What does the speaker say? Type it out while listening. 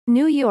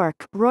New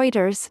York,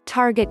 Reuters,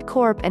 Target,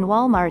 Corp and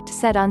Walmart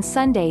said on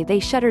Sunday they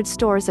shuttered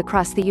stores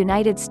across the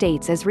United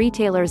States as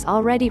retailers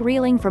already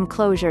reeling from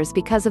closures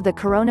because of the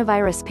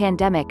coronavirus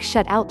pandemic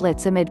shut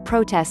outlets amid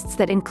protests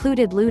that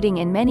included looting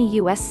in many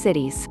U.S.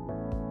 cities.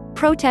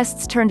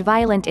 Protests turned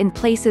violent in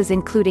places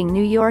including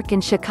New York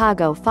and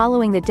Chicago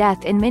following the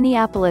death in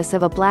Minneapolis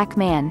of a black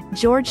man,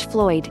 George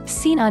Floyd,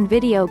 seen on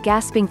video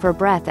gasping for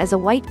breath as a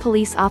white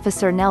police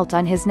officer knelt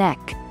on his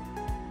neck.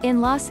 In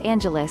Los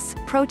Angeles,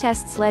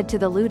 protests led to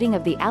the looting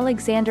of the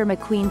Alexander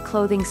McQueen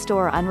clothing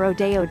store on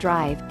Rodeo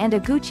Drive, and a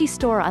Gucci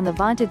store on the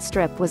Vaunted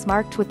strip was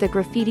marked with the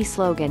graffiti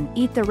slogan,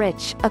 "Eat the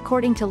Rich,"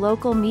 according to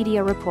local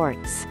media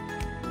reports.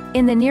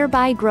 In the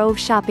nearby Grove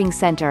Shopping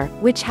Center,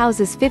 which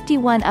houses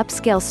 51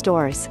 upscale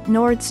stores,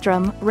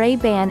 Nordstrom,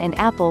 Ray-Ban and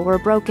Apple were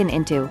broken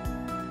into.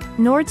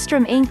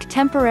 Nordstrom Inc.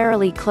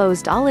 temporarily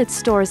closed all its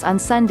stores on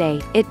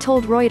Sunday, it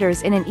told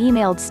Reuters in an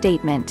emailed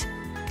statement.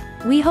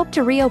 "We hope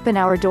to reopen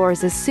our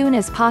doors as soon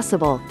as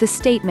possible," the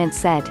statement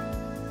said.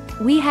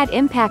 "We had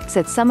impacts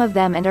at some of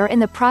them and are in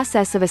the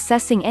process of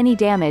assessing any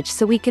damage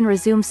so we can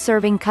resume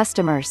serving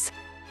customers."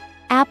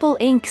 Apple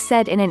Inc.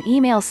 said in an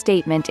email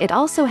statement it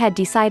also had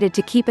decided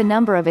to keep a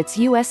number of its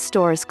U.S.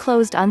 stores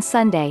closed on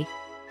Sunday.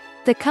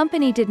 The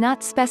company did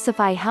not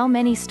specify how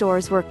many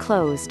stores were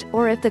closed,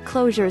 or if the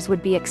closures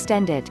would be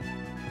extended.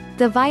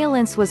 The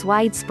violence was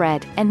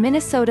widespread, and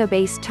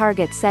Minnesota-based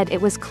Target said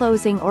it was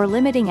closing or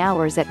limiting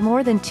hours at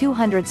more than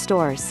 200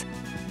 stores.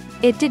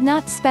 It did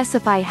not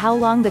specify how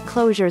long the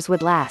closures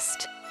would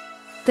last.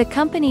 The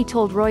company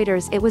told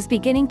Reuters it was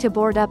beginning to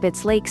board up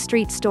its Lake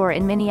Street store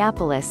in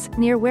Minneapolis,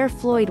 near where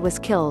Floyd was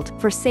killed,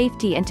 for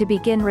safety and to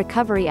begin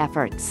recovery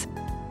efforts.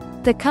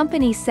 The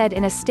company said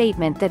in a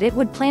statement that it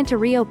would plan to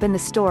reopen the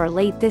store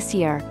late this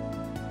year.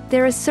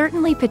 "There is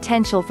certainly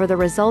potential for the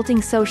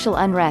resulting social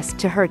unrest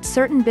to hurt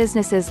certain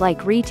businesses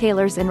like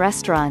retailers and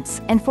restaurants,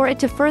 and for it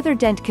to further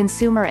dent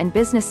consumer and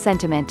business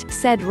sentiment,"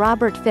 said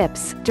Robert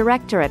Phipps,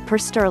 director at Per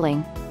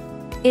Sterling.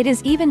 "It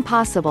is even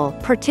possible,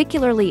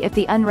 particularly if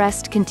the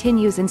unrest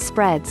continues and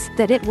spreads,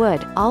 that it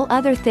would, all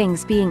other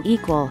things being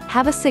equal,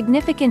 have a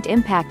significant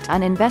impact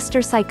on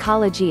investor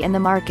psychology and the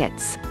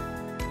markets."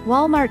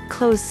 Walmart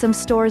closed some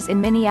stores in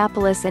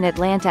Minneapolis and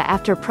Atlanta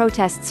after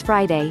protests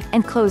Friday,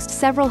 and closed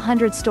several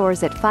hundred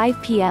stores at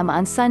 5 p.m.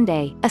 on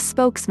Sunday, a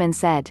spokesman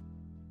said.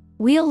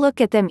 "We'll look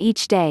at them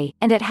each day,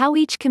 and at how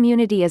each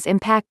community is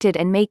impacted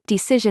and make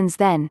decisions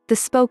then," the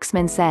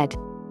spokesman said.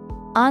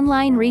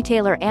 Online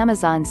retailer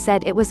Amazon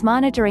said it was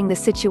monitoring the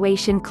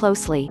situation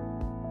closely.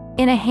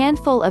 "In a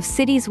handful of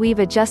cities we've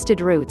adjusted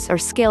routes or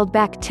scaled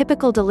back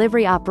typical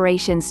delivery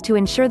operations to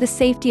ensure the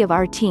safety of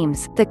our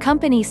teams," the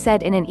company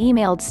said in an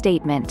emailed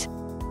statement.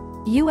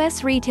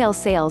 U.S. retail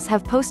sales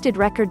have posted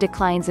record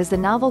declines as the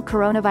novel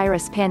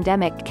coronavirus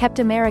pandemic kept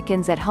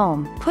Americans at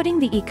home, putting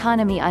the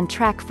economy on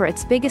track for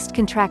its biggest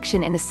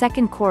contraction in the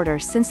second quarter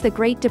since the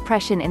Great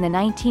Depression in the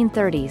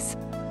 1930s.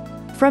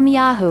 From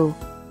Yahoo!